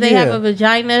because they have a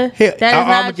vagina? That is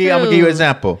not true. I'm gonna give you an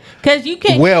example. Because you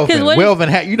can't.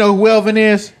 Welvin, you know who Welvin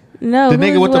is? No, the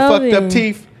nigga with the fucked up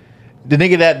teeth. The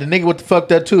nigga with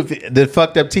the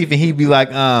fucked up teeth, and he be like,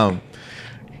 you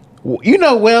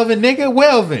know Welvin, nigga,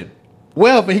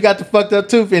 Welvin, he got the fucked up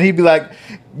tooth, and he be like,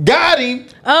 got him.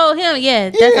 Oh, him, yeah.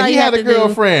 That's all he had a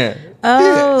girlfriend.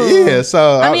 Oh, yeah.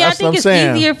 So I mean, I think it's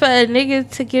easier for a nigga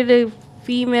to get a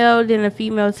female than a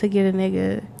female to get a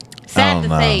nigga. Sad to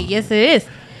say, yes, it is.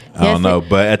 I don't know,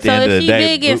 but at the end of the day, so if she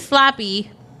big and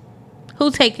sloppy, who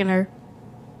taking her?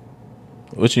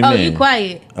 What you mean? Oh, you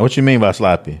quiet. What you mean by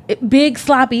sloppy? Big,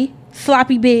 sloppy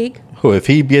big. Who? If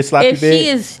he be sloppy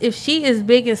big? If she is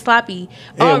big and sloppy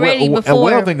already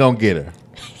before. And Welvin gonna get her.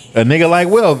 A nigga like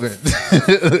Welvin.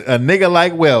 A nigga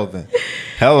like Welvin.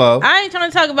 Hello. I ain't trying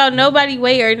to talk about nobody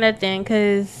weight or nothing,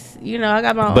 because you know I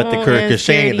got my own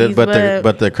insecurities.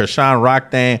 But the Chrisean Rock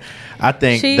thing, I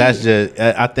think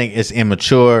I think it's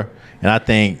immature, and I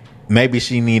think maybe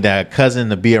she need a cousin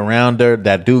to be around her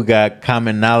that do got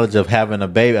common knowledge of having a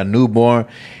baby, a newborn.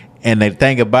 And the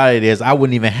thing about it is, I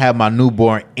wouldn't even have my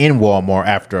newborn in Walmart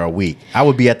after a week. I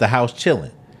would be at the house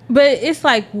chilling. But it's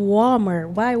like Walmart.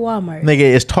 Why Walmart? Nigga,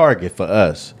 it's Target for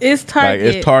us. It's Target.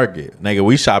 Like, it's Target. Nigga,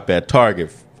 we shop at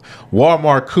Target.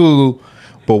 Walmart cool,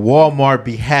 But Walmart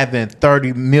be having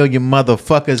 30 million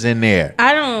motherfuckers in there.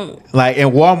 I don't like in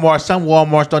Walmart. Some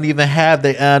Walmarts don't even have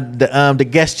the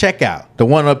guest checkout. The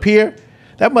one up here,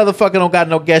 that motherfucker don't got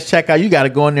no guest checkout. You got to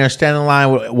go in there and stand in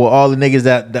line with all the niggas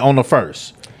that on the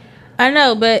first. I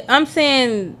know, but I'm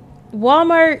saying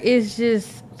Walmart is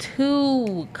just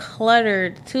too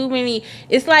cluttered. Too many.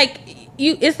 It's like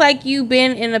you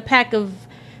been in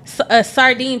a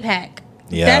sardine pack.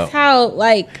 Yeah, that's how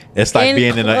it's like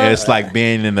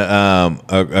being in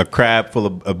a crab full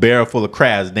of a barrel full of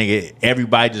crabs, nigga.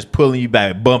 Everybody just pulling you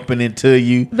back, bumping into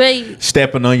you,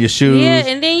 stepping on your shoes. Yeah,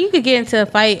 and then you could get into a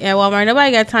fight at Walmart.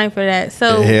 Nobody got time for that.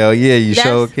 So hell yeah, you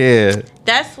sure can.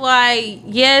 That's why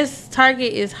yes,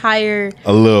 Target is higher,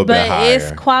 a little bit higher, but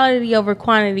it's quality over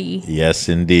quantity. Yes,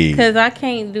 indeed. Because I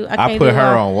put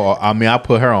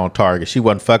her on Target. She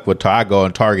wasn't fuck with Target. I go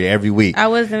on Target every week. I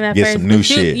wasn't at get first, some new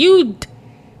shit.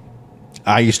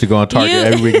 I used to go on Target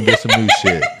every week and get some new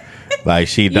shit. Like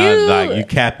she done, like you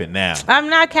capping now.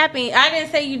 I'm not capping. I didn't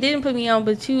say you didn't put me on,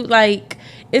 but you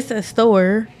it's a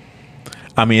store.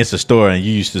 I mean, it's a store, and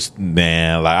you used to,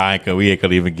 man. Like we ain't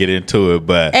gonna even get into it,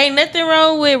 but ain't nothing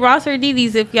wrong with Ross or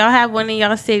Didi's if y'all have one in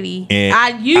y'all city.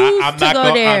 I used to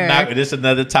go there. This is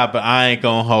another topic. I ain't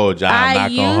gonna hold you. I'm not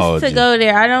gonna hold you. I used to go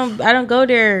there. I don't go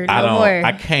there no more.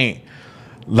 I can't.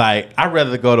 Like I'd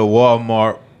rather go to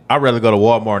Walmart. I'd rather go to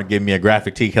Walmart and get me a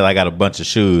graphic tee because I got a bunch of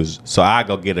shoes. So I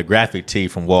go get a graphic tee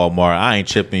from Walmart. I ain't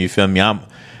tripping. You feel me? I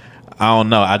don't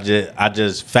know. I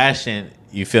just fashion.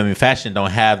 You feel me? Fashion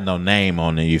don't have no name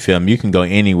on it. You feel me? You can go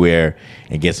anywhere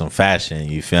and get some fashion.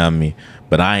 You feel me?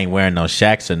 But I ain't wearing no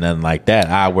Shaqs or nothing like that.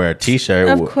 I wear a T-shirt,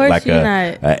 of course like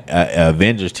a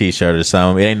Avengers T-shirt or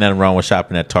something. It ain't nothing wrong with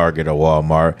shopping at Target or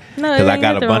Walmart because I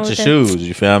got a bunch of shoes.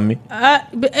 You feel me? But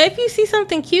if you see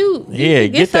something cute,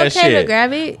 get that shit. To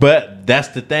grab it. But that's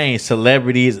the thing.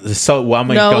 Celebrities. It's some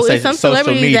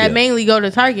celebrities that mainly go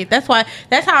to Target. That's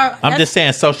how. I'm just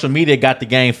saying, social media got the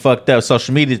game fucked up.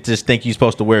 Social media just think you're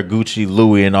supposed to wear Gucci,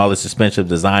 Louis, and all this expensive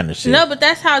designer shit. No, but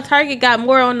that's how Target got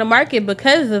more on the market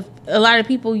because of a lot of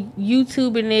people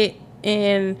YouTubing it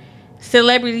and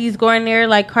celebrities going there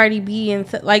like Cardi B and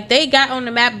like they got on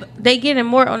the map. They getting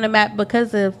more on the map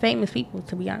because of famous people.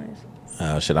 To be honest.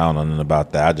 Oh shit! I don't know nothing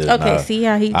about that. I just okay. See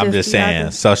how he? I'm just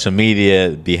saying, social media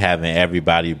be having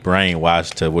everybody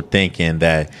brainwashed to thinking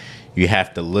that you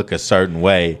have to look a certain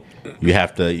way. You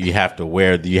have to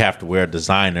wear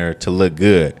designer to look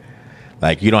good.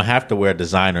 Like you don't have to wear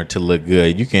designer to look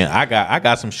good. You can. I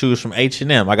got some shoes from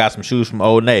H&M. I got some shoes from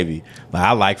Old Navy. Like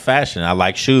I like fashion. I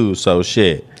like shoes. So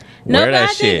shit. Wear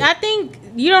that shit. I think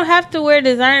you don't have to wear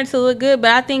designer to look good. But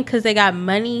I think because they got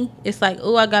money, it's like,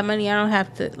 oh, I got money. I don't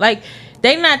have to like.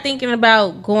 They not thinking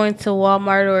about going to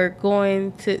Walmart or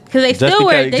going to because they still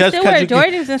wear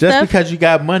Jordans and stuff. Just because you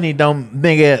got money, don't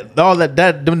nigga all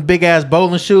that them big ass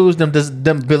bowling shoes, them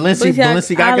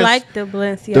Balenciagas. I like the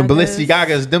Balenciagas. The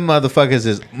Balenciagas, them motherfuckers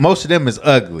is most of them is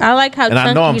ugly. I like how. And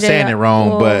I know I'm saying it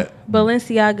wrong, but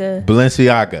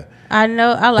Balenciaga. I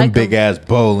know. I like them big ass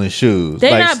bowling shoes.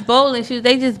 They're not bowling shoes.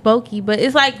 They just bulky, but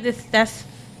it's like this. That's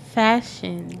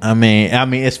fashion. I mean,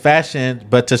 it's fashion,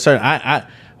 but to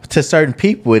certain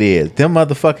people it is. Them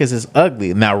motherfuckers is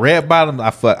ugly. Now red bottoms, I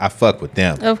fuck with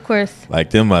them. Of course. Like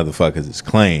them motherfuckers is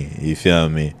clean. You feel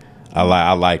me?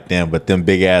 I like them, but them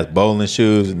big ass bowling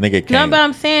shoes, nigga can't. No, but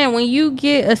I'm saying when you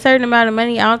get a certain amount of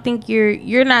money, I don't think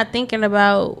you're not thinking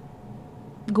about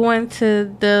going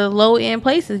to the low end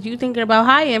places. You thinking about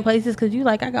high end places because you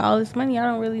like I got all this money. I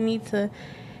don't really need to,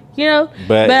 you know.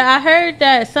 But I heard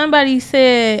that somebody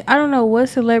said I don't know what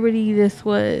celebrity this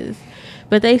was,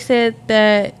 but they said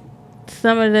that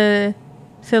some of the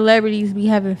celebrities be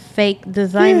having fake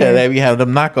designers. Yeah, they be having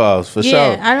them knockoffs for sure.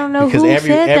 Yeah, I don't know because who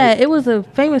said that. It was a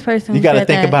famous person. You got to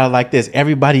think about it like this.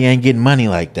 Everybody ain't getting money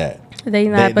like that. They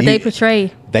not, but they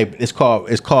portray. It's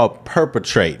called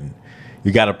perpetrating.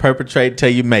 You got to perpetrate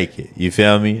till you make it. You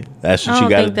feel me? That's what you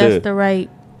got to do. That's the right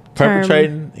term.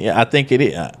 Perpetrating? Yeah, I think it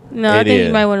is. No, I think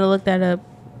you might want to look that up.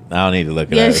 I don't need to look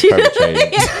it up.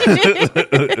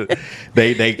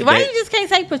 Perpetrating. Why you just can't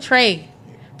say portray?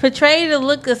 Portray to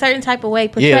look a certain type of way.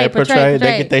 Portray.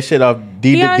 They get that shit off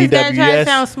DWS. Try to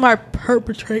sound smart.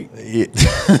 Perpetrate. Yeah.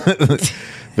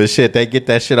 But shit, they get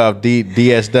that shit off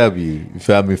DSW. You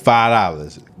feel me?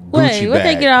 $5. Wait, what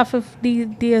they get off of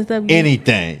DSW?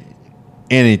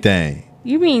 Anything.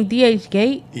 You mean DH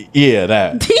Gate? Yeah,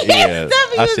 that. DSW. Yeah,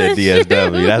 I said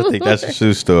DSW. I think that's a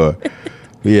shoe store.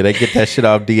 Yeah, they get that shit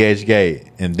off DH Gate,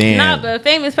 and then but a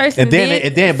famous person.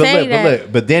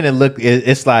 But then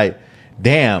it's like,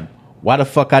 damn, why the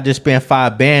fuck I just spent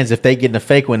 $5 if they getting a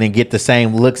fake one and get the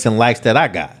same looks and likes that I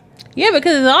got? Yeah,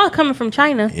 because it's all coming from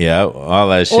China. Yeah, all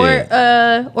that shit.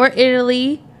 Or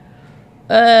Italy.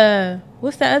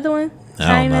 What's the other one?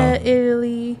 China,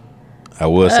 Italy. I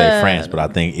would say France, but I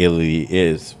think Italy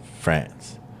is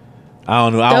France. I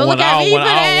don't know. I don't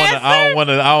want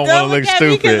to look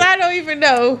stupid because I don't even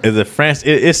know. Is it France?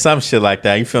 It's some shit like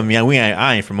that. You feel me?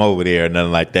 I ain't from over there or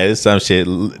nothing like that. It's some shit.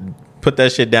 Put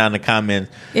that shit down in the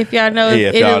comments. If y'all know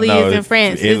if Italy is in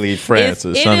France. Italy, France,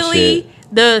 or some shit.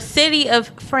 The city of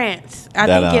France. I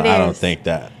think it is. I don't think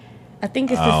that. I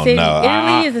think it's the city.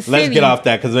 Italy is a city. Let's get off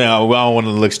that because I don't want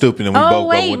to look stupid.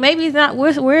 And maybe it's not.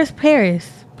 Where's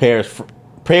Paris?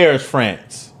 Paris,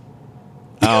 France.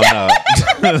 I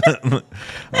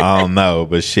don't know,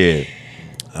 but shit.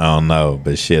 I'm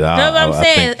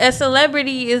saying a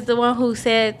celebrity is the one who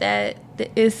said that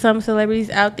is some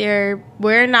celebrities out there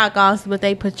wear knockoffs, but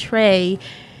they portray,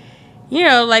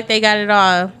 like they got it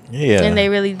all. Yeah, and they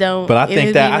really don't. But I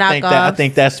think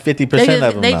that's 50%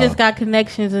 of them. They just got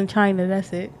connections in China.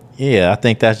 That's it. Yeah,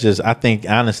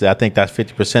 honestly, I think that's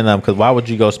 50% of them. Because why would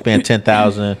you go spend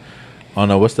 $10,000 on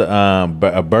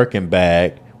a Birkin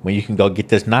bag when you can go get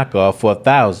this knockoff for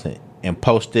 $1,000 and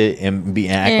post it and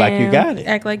act like you got it?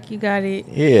 Act like you got it.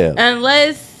 Yeah.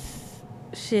 Unless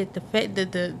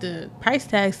the price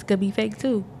tags could be fake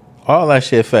too. All that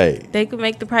shit fake. They could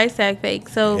make the price tag fake.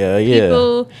 So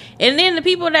people, and then the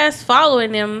people that's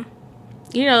following them,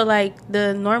 like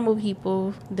the normal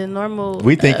people,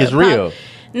 we think it's real.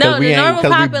 No, the normal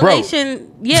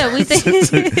population. Yeah, we think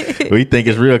we think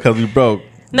it's real because we broke.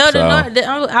 No,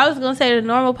 I was gonna say the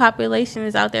normal population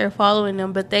is out there following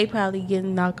them, but they probably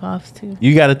getting knockoffs too.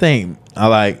 You got to think,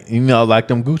 like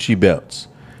them Gucci belts,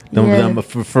 them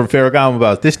from Ferragamo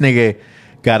belts. This nigga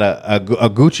got a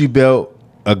Gucci belt,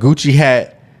 a Gucci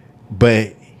hat,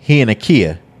 but he in a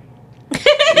Kia.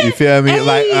 You feel me?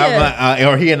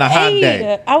 Or he in a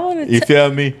Hyundai. You feel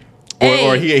me?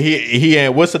 Or he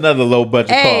ain't. What's another low budget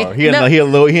car? He in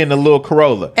a little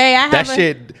Corolla.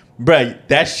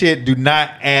 That shit do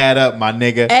not add up, my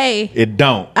nigga. It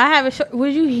don't.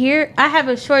 Would you hear? I have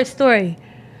a short story,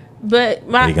 but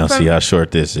you gonna see how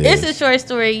short this is. It's a short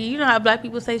story. You know how black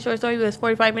people say short story was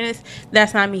 45 minutes?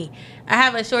 That's not me. I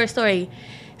have a short story.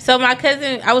 So my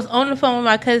cousin, I was on the phone with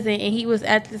my cousin, and he was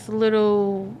at this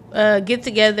little get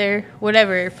together,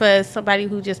 whatever, for somebody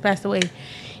who just passed away.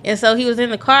 And so he was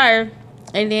in the car,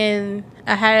 and then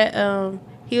I had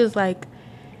he was like,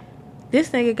 this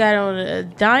nigga got on a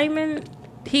diamond.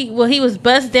 He was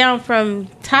bust down from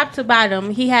top to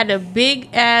bottom. He had a big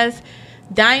ass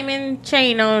diamond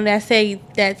chain on that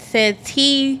said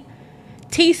T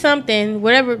something,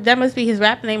 whatever. That must be his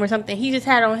rap name or something. He just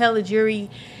had on hella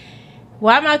jewelry.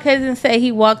 Why my cousin say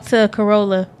he walked to a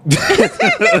Corolla?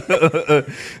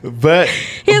 but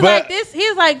he's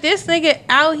like this nigga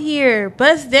out here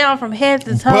bust down from head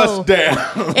to toe. Bust down.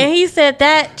 And he said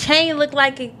that chain looked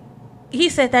like it. He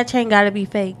said that chain gotta be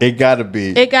fake. It gotta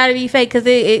be fake because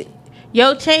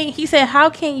your chain. He said, how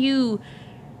can you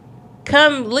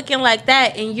come looking like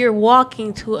that and you're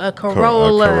walking to a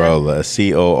Corolla? A Corolla,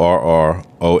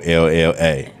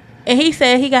 Corolla. And he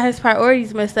said he got his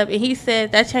priorities messed up. And he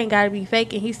said that chain gotta be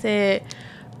fake. And he said,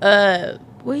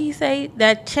 what did he say?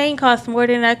 That chain costs more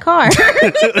than that car.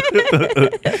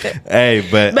 Hey,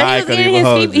 but I couldn't even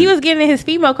hold you. He was getting in his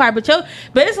female car, but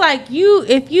it's like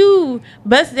if you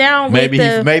bust down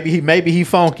maybe he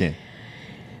funking.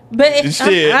 But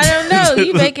I don't know.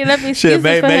 You making up excuses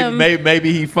for him.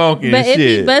 Maybe he funky. But if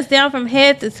he bust down from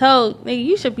head to toe, nigga,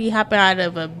 you should be hopping out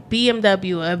of a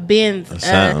BMW, a Benz, a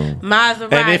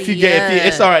Maserati. And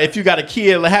it's all right if you got a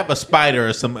Kia, have a Spider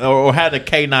or some, or had a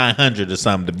K900 or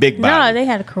something, the big body. No, they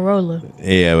had a Corolla.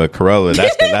 Yeah, but Corolla,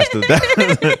 that's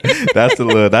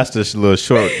just a little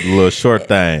short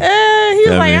thing. He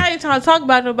was like, I ain't trying to talk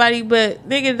about nobody, but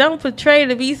nigga, don't portray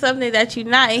to be something that you're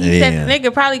not. And he said the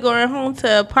nigga probably going home to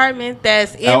an apartment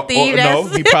that's empty. No,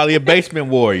 he probably a basement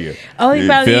warrior. Oh, he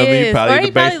probably is. He probably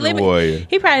a basement warrior.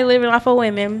 He probably living off of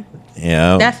women.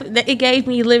 Yeah, it gave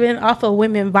me living off of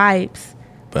women vibes.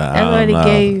 But that's what it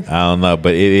gave. I don't know,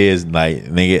 but it is like,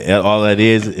 nigga, all that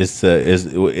is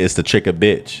the trick of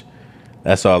bitch.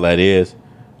 That's all that is.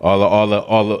 All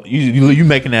the you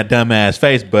making that dumbass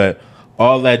face, but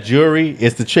all that jewelry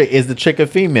is the trick of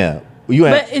female.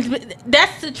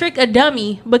 That's the trick of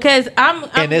dummy, because I'm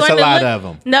and it's a lot of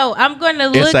them. No, I'm going to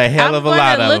look. It's a hell of a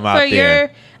lot of them out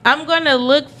there. I'm going to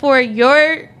look for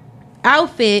your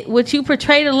outfit, what you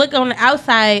portray to look on the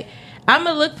outside. I'm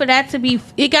going to look for that to be,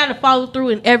 it got to follow through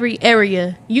in every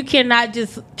area. You cannot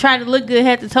just try to look good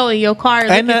head to toe in your car.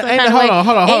 Hold on.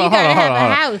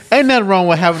 Ain't nothing wrong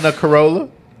with having a Corolla.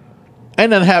 Ain't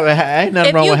nothing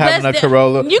wrong with having a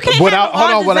Corolla. You can't without.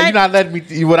 Hold on, you're not letting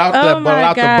me without the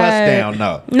bust down.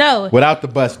 No, without the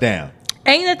bust down.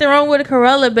 Ain't nothing wrong with a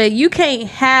Corolla, but you can't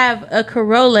have a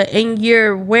Corolla and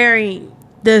you're wearing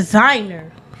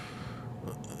designer.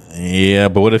 Yeah,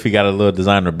 but what if he got a little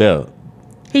designer belt?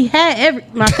 He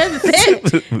had my cousin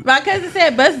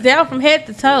said bust down from head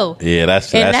to toe. Yeah,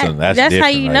 that's how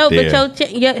you know. But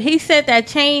he said that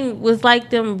chain was like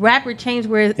them rapper chains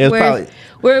where it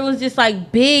was just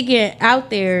like big and out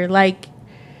there. Like,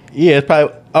 yeah, it's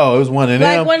probably it was one of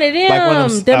them. Like one of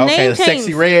them name the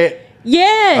Sexy Red.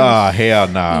 Yeah. Oh hell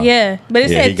no. Yeah, but it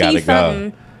said T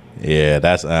something. Yeah,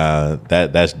 that's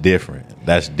different.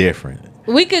 That's different.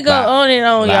 We could go on and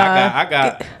on, y'all. I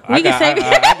got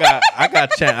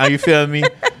you feel me?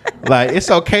 Like it's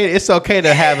okay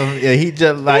to have him. He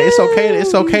just like it's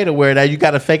okay to wear that. You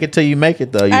gotta fake it till you make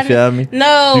it though. You feel me?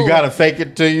 No, you gotta fake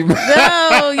it till you.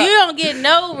 No, you don't get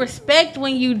no respect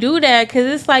when you do that because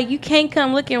it's like you can't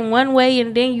come looking one way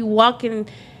and then you walking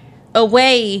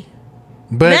away.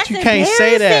 But that's you can't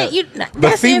say that.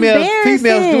 But females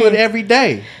do it every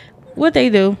day. What they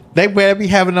do? They better be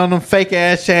having on them fake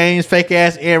ass chains, fake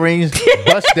ass earrings,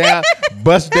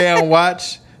 bust down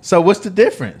watch. So what's the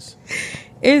difference?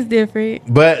 It's different.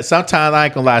 But sometimes I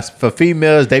ain't gonna lie. For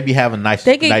females, they be having nice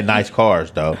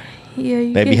cars though.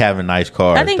 Yeah, they be having nice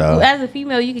cars. I think as a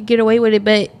female you could get away with it,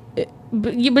 but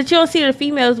you don't see the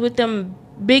females with them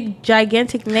big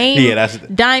gigantic name. Yeah, that's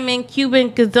Diamond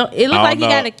Cuban. Cause it looked like he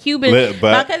got a Cuban.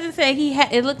 My cousin said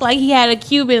it looked like he had a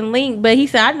Cuban link, but he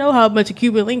said I know how much a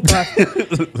Cuban link costs.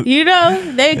 You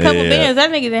know, they a couple bands.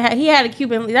 That nigga he had a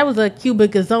Cuban. That was a Cuban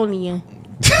Gazonian.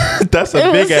 That's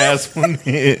a big ass one.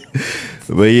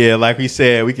 But yeah, like we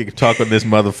said, we could talk on this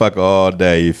motherfucker all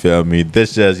day. You feel me?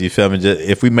 You feel me? Just,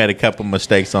 if we made a couple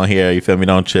mistakes on here, you feel me?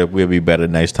 Don't trip. We'll be better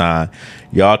next time.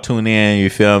 Y'all tune in. You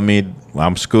feel me?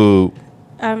 I'm Scoob.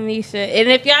 I'm Nisha. And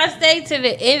if y'all stay to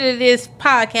the end of this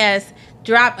podcast,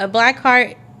 drop a black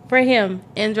heart for him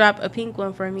and drop a pink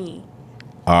one for me.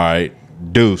 All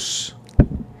right. Deuce.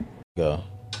 Go.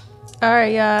 All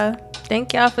right, y'all.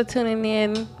 Thank y'all for tuning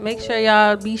in. Make sure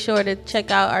y'all be sure to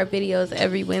check out our videos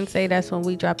every Wednesday. That's when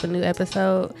we drop a new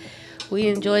episode. We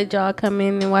enjoyed y'all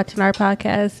coming and watching our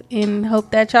podcast and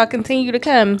hope that y'all continue to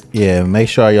come. Yeah, make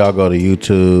sure y'all go to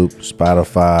YouTube,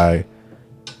 Spotify,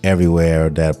 everywhere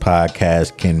that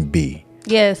podcast can be.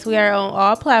 Yes, we are on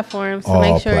all platforms. So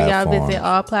make sure y'all visit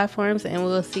all platforms and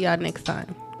we'll see y'all next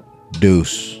time.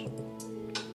 Deuce.